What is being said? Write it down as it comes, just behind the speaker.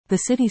The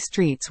city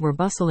streets were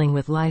bustling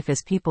with life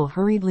as people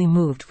hurriedly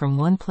moved from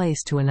one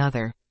place to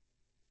another.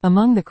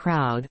 Among the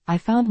crowd, I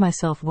found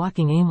myself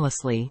walking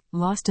aimlessly,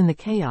 lost in the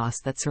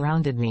chaos that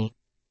surrounded me.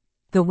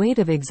 The weight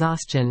of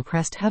exhaustion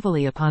pressed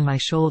heavily upon my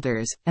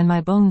shoulders, and my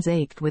bones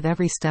ached with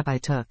every step I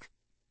took.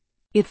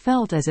 It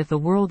felt as if the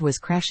world was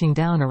crashing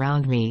down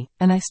around me,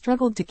 and I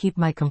struggled to keep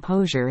my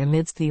composure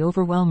amidst the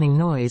overwhelming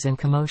noise and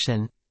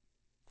commotion.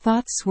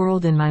 Thoughts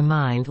swirled in my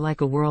mind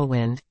like a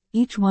whirlwind,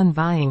 each one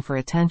vying for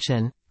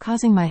attention,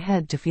 causing my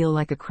head to feel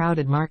like a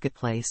crowded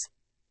marketplace.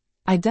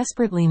 I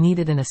desperately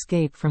needed an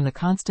escape from the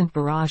constant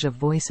barrage of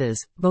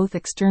voices, both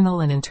external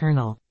and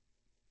internal.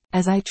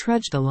 As I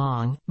trudged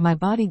along, my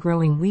body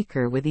growing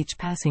weaker with each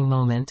passing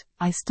moment,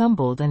 I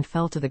stumbled and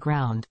fell to the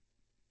ground.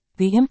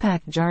 The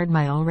impact jarred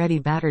my already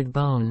battered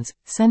bones,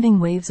 sending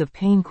waves of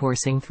pain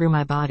coursing through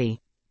my body.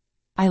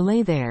 I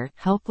lay there,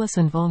 helpless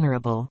and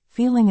vulnerable,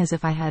 feeling as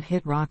if I had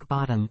hit rock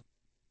bottom.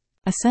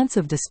 A sense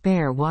of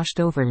despair washed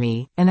over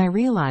me, and I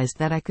realized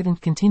that I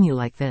couldn't continue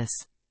like this.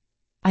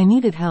 I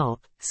needed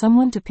help,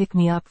 someone to pick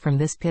me up from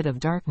this pit of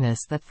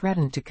darkness that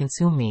threatened to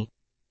consume me.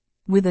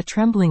 With a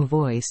trembling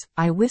voice,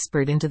 I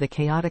whispered into the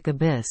chaotic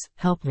abyss,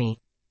 "Help me.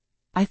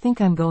 I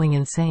think I'm going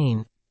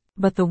insane."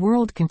 But the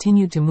world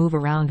continued to move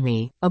around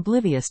me,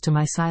 oblivious to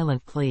my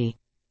silent plea.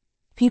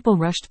 People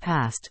rushed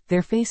past,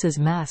 their faces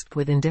masked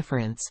with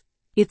indifference.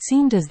 It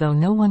seemed as though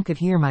no one could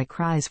hear my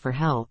cries for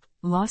help,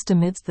 lost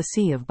amidst the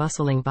sea of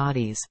bustling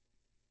bodies.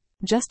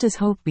 Just as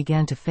hope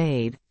began to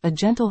fade, a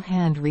gentle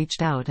hand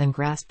reached out and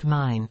grasped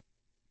mine.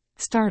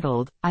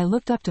 Startled, I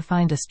looked up to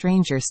find a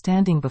stranger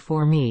standing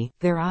before me,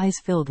 their eyes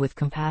filled with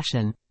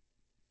compassion.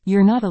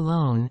 "You're not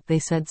alone," they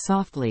said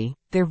softly,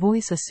 their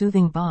voice a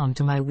soothing balm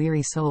to my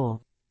weary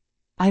soul.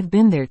 "I've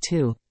been there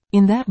too."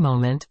 In that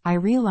moment, I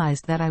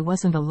realized that I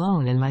wasn't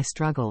alone in my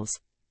struggles.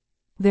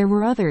 There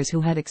were others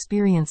who had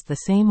experienced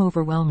the same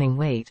overwhelming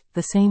weight,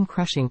 the same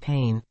crushing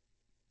pain.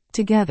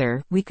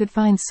 Together, we could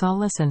find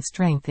solace and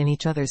strength in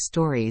each other's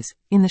stories,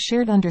 in the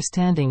shared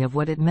understanding of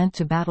what it meant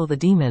to battle the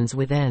demons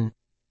within.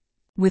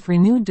 With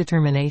renewed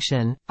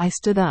determination, I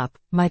stood up,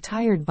 my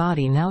tired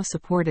body now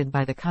supported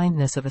by the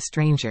kindness of a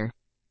stranger.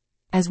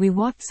 As we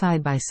walked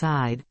side by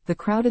side, the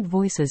crowded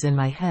voices in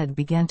my head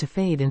began to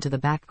fade into the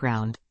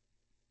background.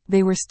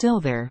 They were still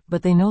there,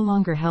 but they no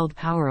longer held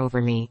power over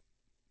me.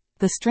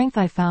 The strength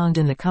I found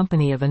in the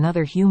company of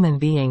another human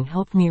being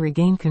helped me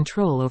regain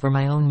control over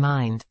my own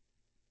mind.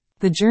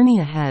 The journey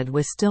ahead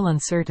was still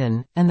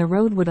uncertain, and the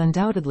road would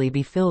undoubtedly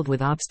be filled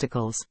with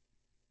obstacles.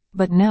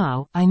 But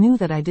now, I knew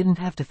that I didn't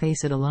have to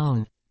face it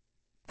alone.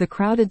 The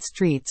crowded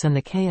streets and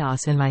the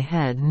chaos in my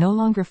head no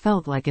longer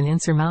felt like an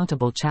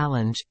insurmountable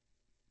challenge.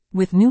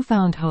 With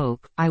newfound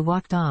hope, I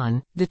walked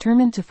on,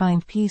 determined to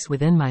find peace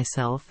within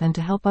myself and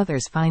to help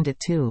others find it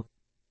too.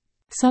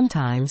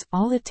 Sometimes,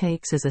 all it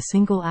takes is a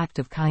single act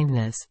of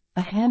kindness,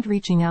 a hand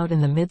reaching out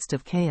in the midst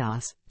of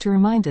chaos, to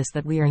remind us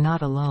that we are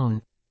not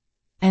alone.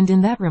 And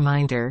in that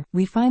reminder,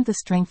 we find the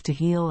strength to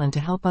heal and to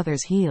help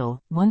others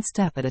heal, one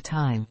step at a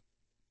time.